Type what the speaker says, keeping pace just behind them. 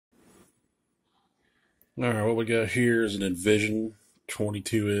Alright, what we got here is an Envision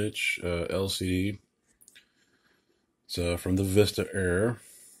 22-inch LCD. It's from the Vista era.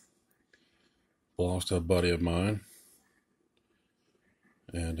 Belongs to a buddy of mine.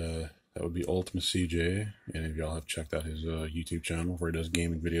 And that would be Ultimate CJ. Any of y'all have checked out his YouTube channel where he does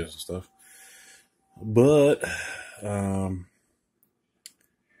gaming videos and stuff. But for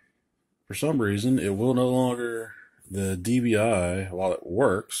some reason, it will no longer, the DVI, while it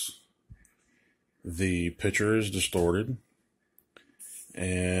works, the picture is distorted,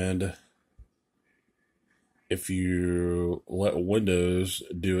 and if you let Windows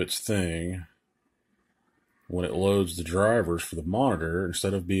do its thing, when it loads the drivers for the monitor,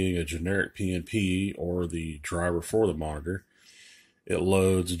 instead of being a generic PNP or the driver for the monitor, it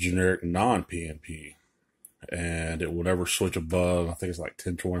loads a generic non-PNP, and it will never switch above, I think it's like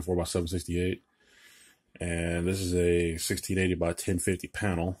 1024 by 768, and this is a 1680 by 1050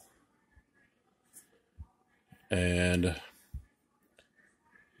 panel. And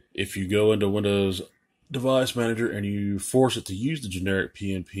if you go into Windows Device Manager and you force it to use the generic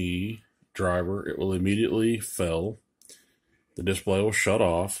PNP driver, it will immediately fail. The display will shut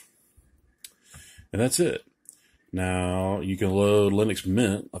off. And that's it. Now, you can load Linux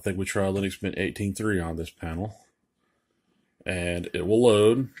Mint. I think we tried Linux Mint 18.3 on this panel. And it will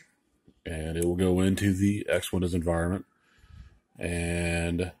load. And it will go into the X Windows environment.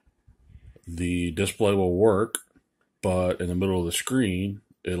 And the display will work, but in the middle of the screen,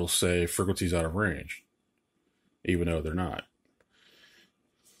 it'll say frequencies out of range, even though they're not.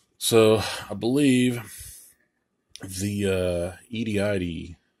 So I believe the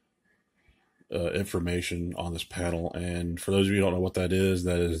EDID information on this panel, and for those of you who don't know what that is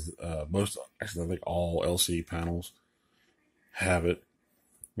actually I think all LCD panels have it,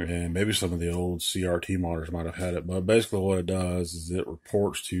 and maybe some of the old CRT monitors might have had it, but basically what it does is it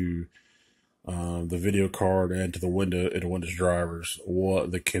reports to the video card and to the Windows drivers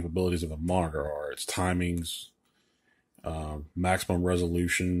what the capabilities of the monitor are, its timings, maximum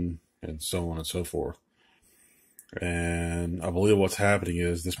resolution, and so on and so forth. And I believe what's happening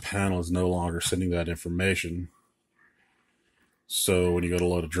is this panel is no longer sending that information. So when you go to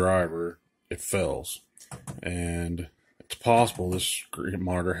load a driver, it fails. And it's possible this screen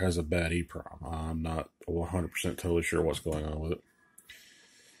monitor has a bad EPROM. I'm not 100% totally sure what's going on with it.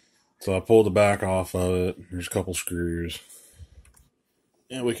 So I pulled the back off of it. There's a couple screws.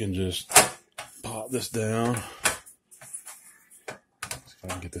 And we can just pop this down. See if I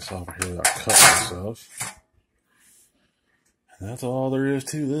can get this off of here without cutting myself. And that's all there is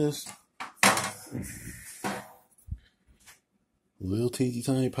to this. Little teeny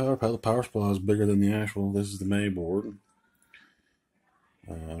tiny power supply. The power supply is bigger than the actual. This is the main board.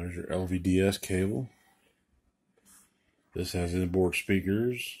 There's your LVDS cable. This has inboard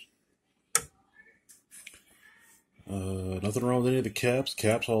speakers. Nothing wrong with any of the caps.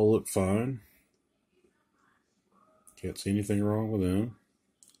 Caps all look fine. Can't see anything wrong with them.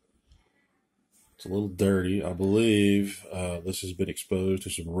 It's a little dirty. I believe this has been exposed to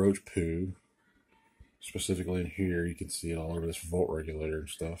some roach poo. Specifically in here, you can see it all over this volt regulator and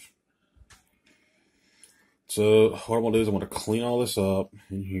stuff. So what I'm going to do is I'm going to clean all this up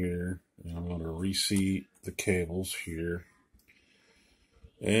in here. And I'm going to reseat the cables here.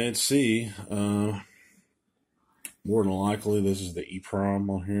 And see... more than likely, this is the EPROM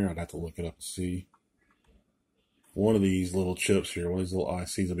on here. I'd have to look it up and see. One of these little chips here, one of these little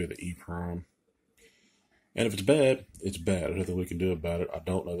ICs will be the EPROM. And if it's bad, it's bad. There's nothing we can do about it. I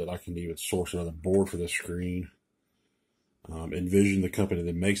don't know that I can even source another board for this screen. Envision, the company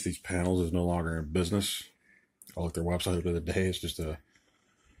that makes these panels, is no longer in business. I looked their website up the other day. It's just an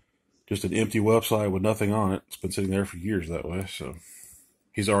empty website with nothing on it. It's been sitting there for years that way. So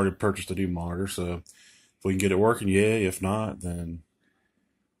he's already purchased a new monitor. So if we can get it working, yeah. If not, then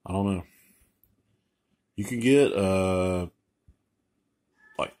I don't know. You can get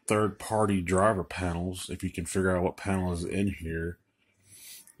like third-party driver panels if you can figure out what panel is in here.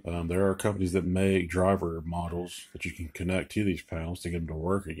 There are companies that make driver models that you can connect to these panels to get them to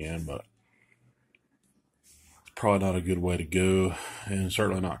work again, but it's probably not a good way to go, and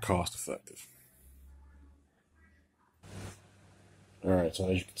certainly not cost-effective. Alright, so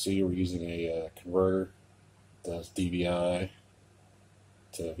as you can see, we're using a converter. Does DVI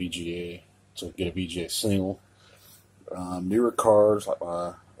to VGA, so get a VGA signal. Newer cars, like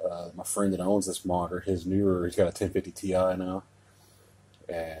my friend that owns this monitor, he's got a 1050 Ti now,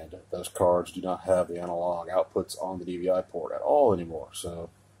 and those cards do not have the analog outputs on the DVI port at all anymore. So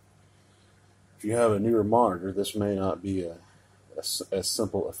if you have a newer monitor, this may not be as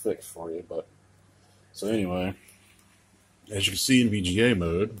simple a fix for you. But so anyway, as you can see in VGA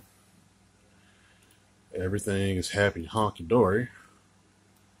mode, everything is happy honky-dory.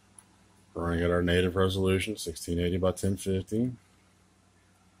 Running at our native resolution, 1680 by 1050.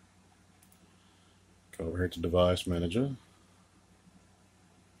 Go over here to Device Manager.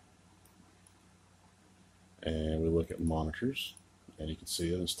 And we look at monitors. And you can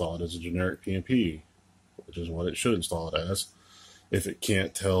see it installed as a generic PMP, which is what it should install it as. If it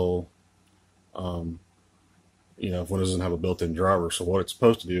can't tell, if one doesn't have a built-in driver. So what it's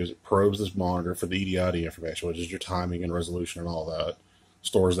supposed to do is it probes this monitor for the EDID information, which is your timing and resolution and all that.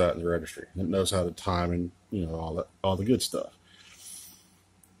 Stores that in the registry. It knows how to time and all the good stuff.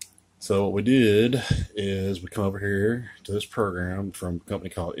 So what we did is we come over here to this program from a company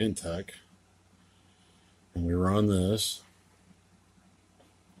called Intech, and we run this.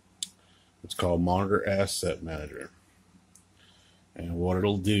 It's called Monitor Asset Manager. And what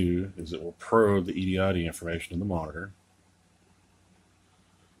it'll do is it will probe the EDID information in the monitor,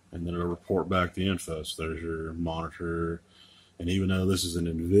 and then it'll report back the info. So there's your monitor. And even though this is an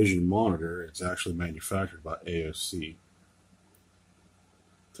Envision monitor, it's actually manufactured by AOC.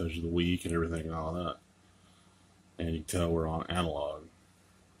 Tells you the week and everything and all that. And you can tell we're on analog.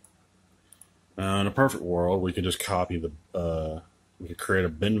 Now, in a perfect world, we could just copy we could create a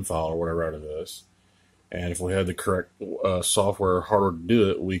bin file or whatever out of this. And if we had the correct software or hardware to do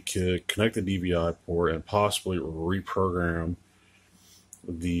it, we could connect the DVI port and possibly reprogram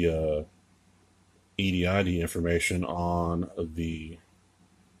the EDID information on the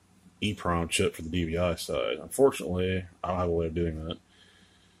EPROM chip for the DVI side. Unfortunately, I don't have a way of doing that.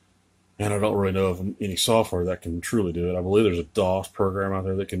 And I don't really know of any software that can truly do it. I believe there's a DOS program out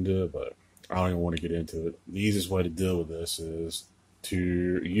there that can do it, but I don't even want to get into it. The easiest way to deal with this is to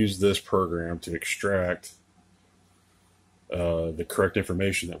use this program to extract the correct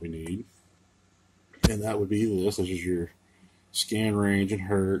information that we need. And that would be this. This is your scan range in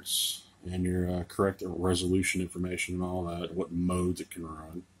hertz and your correct resolution information and all that, what modes it can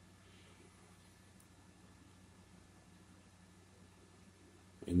run.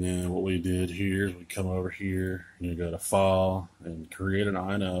 And then what we did here is we come over here and you go to File and create an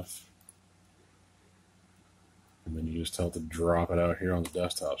INF. And then you just tell it to drop it out here on the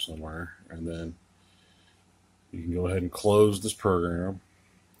desktop somewhere. And then you can go ahead and close this program.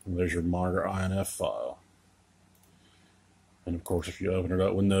 And there's your monitor INF file. And of course, if you open it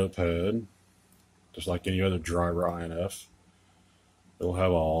up with Notepad, just like any other driver INF, it'll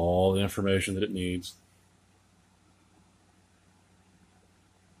have all the information that it needs,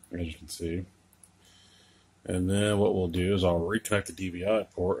 as you can see. And then what we'll do is I'll reconnect the DVI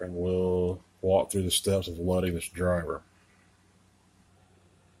port and we'll walk through the steps of loading this driver.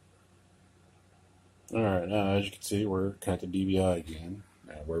 Alright, now as you can see, we're connected to DVI again.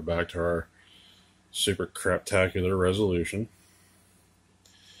 And we're back to our super craptacular resolution.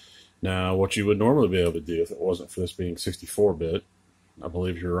 Now, what you would normally be able to do if it wasn't for this being 64-bit, I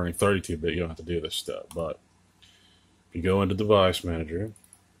believe if you're running 32-bit, you don't have to do this step. But if you go into Device Manager,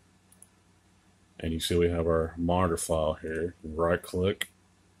 and you see we have our monitor file here, right-click,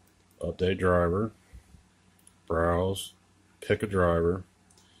 update driver, browse, pick a driver,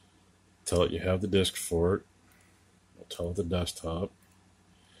 tell it you have the disk for it, we'll tell it the desktop,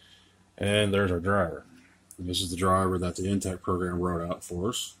 and there's our driver. And this is the driver that the Intech program wrote out for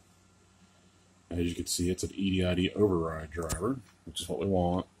us. As you can see, it's an EDID override driver, which is what we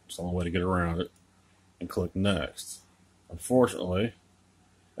want. It's the only way to get around it. And click Next. Unfortunately,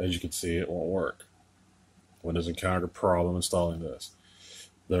 as you can see, it won't work. Windows encountered a problem installing this.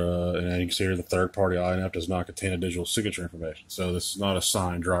 And as you can see here, the third-party INF does not contain a digital signature information. So this is not a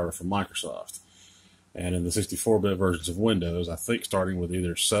signed driver from Microsoft. And in the 64-bit versions of Windows, I think starting with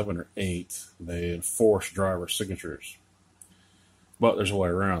either 7 or 8, they enforce driver signatures. But there's a way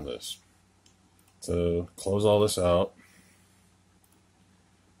around this. So close all this out.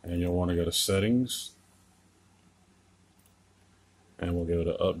 And you'll want to go to Settings. And we'll go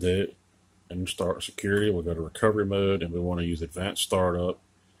to Update and Start Security. We'll go to Recovery Mode, and we want to use Advanced Startup.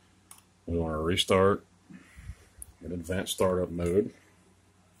 We want to restart in Advanced Startup mode.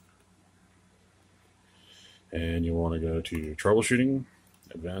 And you want to go to Troubleshooting,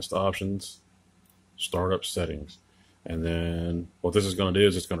 Advanced Options, Startup Settings. And then what this is going to do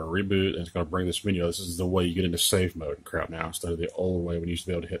is it's going to reboot, and it's going to bring this menu. This is the way you get into safe mode and crap now, instead of the old way when you used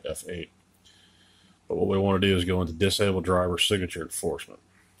to be able to hit F8. But what we want to do is go into Disable Driver Signature Enforcement.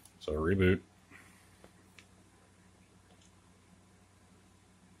 So reboot.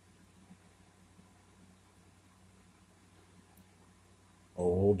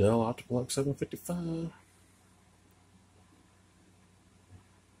 Old Dell Optiplex 755.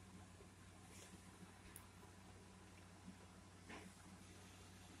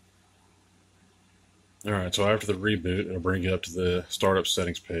 Alright, so after the reboot, it'll bring you up to the startup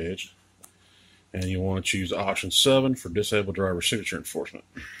settings page. And you want to choose option 7 for disable driver signature enforcement.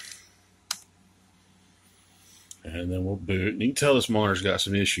 And then we'll boot. And you can tell this monitor's got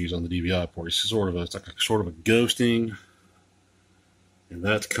some issues on the DVI port. It's like a sort of a ghosting. And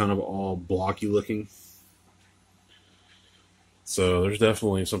that's kind of all blocky looking. So there's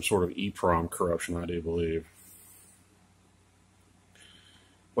definitely some sort of EPROM corruption, I do believe.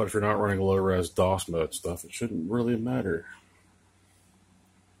 But if you're not running low-res DOS mode stuff, it shouldn't really matter.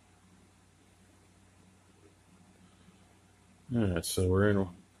 Alright, so we're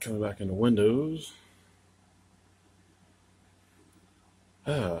coming back into Windows.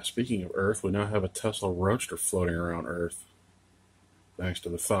 Speaking of Earth, we now have a Tesla Roadster floating around Earth, thanks to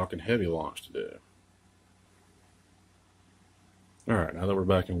the Falcon Heavy launch today. Alright, now that we're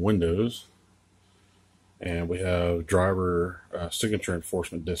back in Windows, and we have driver signature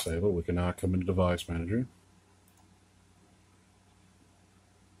enforcement disabled, we can now come into Device Manager.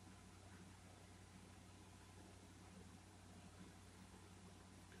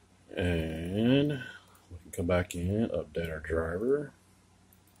 And we can come back in, update our driver.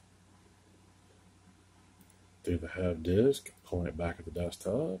 Do the have disk, point it back at the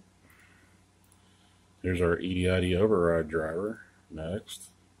desktop. Here's our EDID override driver. Next.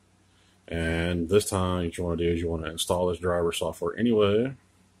 And this time, what you want to do is you want to install this driver software anyway.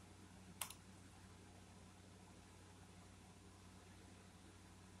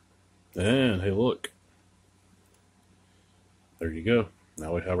 And hey, look. There you go.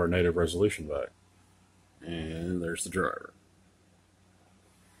 Now we have our native resolution back. And there's the driver.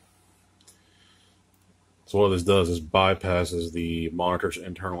 So what this does is bypasses the monitor's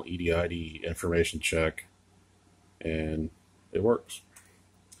internal EDID information check, and it works.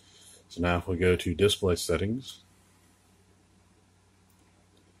 So now if we go to display settings,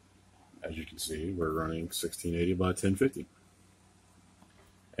 as you can see, we're running 1680 by 1050.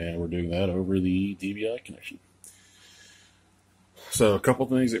 And we're doing that over the DVI connection. So a couple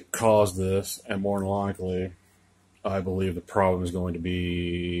things that caused this, and more than likely, I believe the problem is going to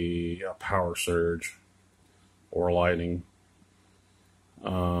be a power surge or lightning.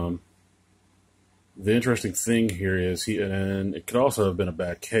 The interesting thing here is and it could also have been a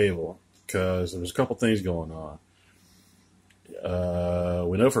bad cable, because there was a couple things going on.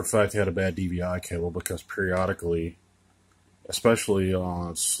 We know for a fact he had a bad DVI cable because periodically, especially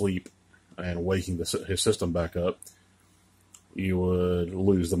on sleep and waking his system back up, you would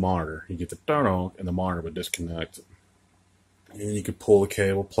lose the monitor. You get the donk and the monitor would disconnect. And you could pull the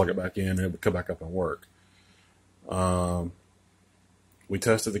cable, plug it back in, and it would come back up and work. We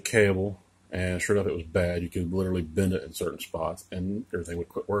tested the cable, and sure enough, it was bad. You could literally bend it in certain spots, and everything would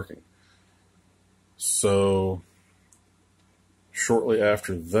quit working. So, shortly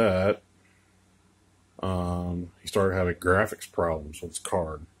after that, he started having graphics problems with his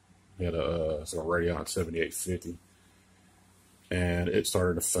card. He had a Radeon 7850, and it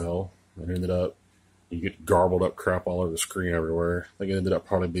started to fail, and ended up, you get garbled up crap all over the screen everywhere. I think it ended up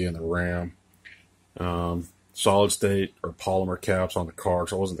probably being the RAM. Solid state or polymer caps on the card,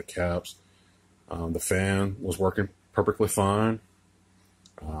 so it wasn't the caps. The fan was working perfectly fine.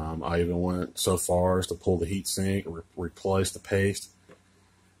 I even went so far as to pull the heat sink, replace the paste,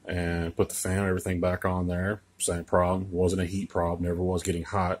 and put the fan and everything back on there. Same problem. Wasn't a heat problem. Never was getting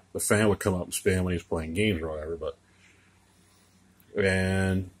hot. The fan would come up and spin when he was playing games or whatever.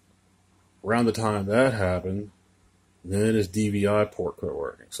 And around the time that happened, then his DVI port quit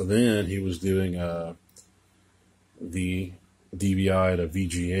working. So then he was doing the DVI to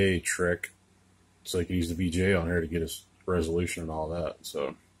VGA trick, so he could use the VGA on here to get his resolution and all that.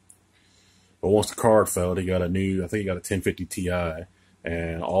 So, but once the card failed, he got I think he got a 1050 Ti,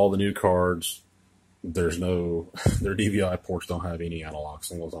 and all the new cards, their DVI ports don't have any analog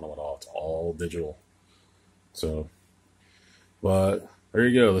signals on them at all. It's all digital. So, but there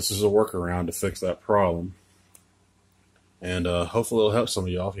you go. This is a workaround to fix that problem. And hopefully it'll help some of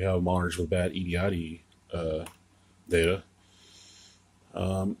y'all if you have monitors with bad EDID data.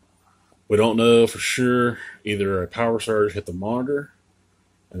 We don't know for sure. Either a power surge hit the monitor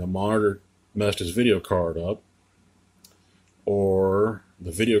and the monitor messed his video card up, or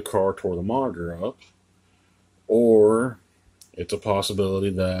the video card tore the monitor up, or it's a possibility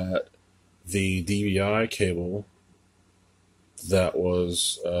that the DVI cable that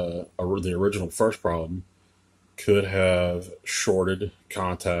was the original first problem could have shorted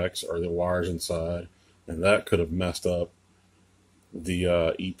contacts or the wires inside, and that could have messed up the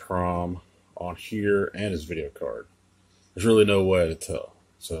EPROM on here and his video card. There's really no way to tell.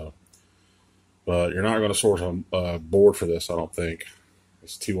 So, but you're not going to source a board for this, I don't think.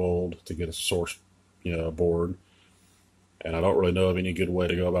 It's too old to get a source board, and I don't really know of any good way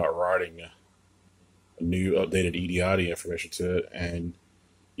to go about writing a new updated EDID information to it. And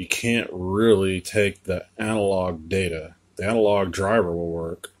you can't really take the analog data. The analog driver will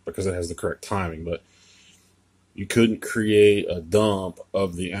work because it has the correct timing, but you couldn't create a dump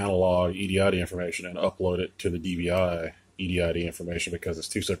of the analog EDID information and upload it to the DVI EDID information because it's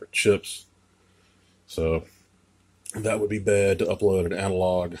two separate chips. So that would be bad to upload an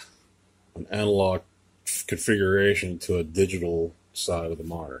analog configuration to a digital side of the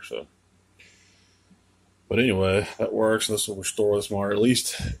monitor. So, but anyway, that works. This will restore this monitor, at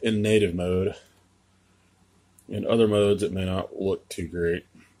least in native mode. In other modes, it may not look too great,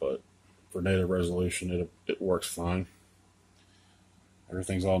 but for native resolution, it works fine.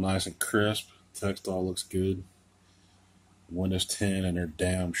 Everything's all nice and crisp. Text all looks good. Windows 10 and their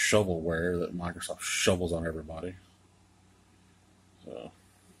damn shovelware that Microsoft shovels on everybody. So,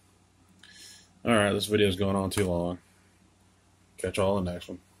 alright, this video is going on too long. Catch y'all in the next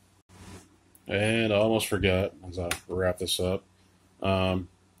one. And I almost forgot as I wrap this up.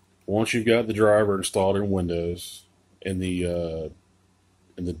 Once you've got the driver installed in Windows in the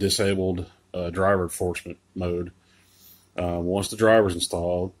disabled driver enforcement mode, once the driver's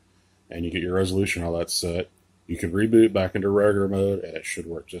installed and you get your resolution all that set, you can reboot back into regular mode and it should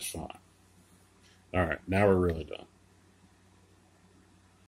work just fine. Alright, now we're really done.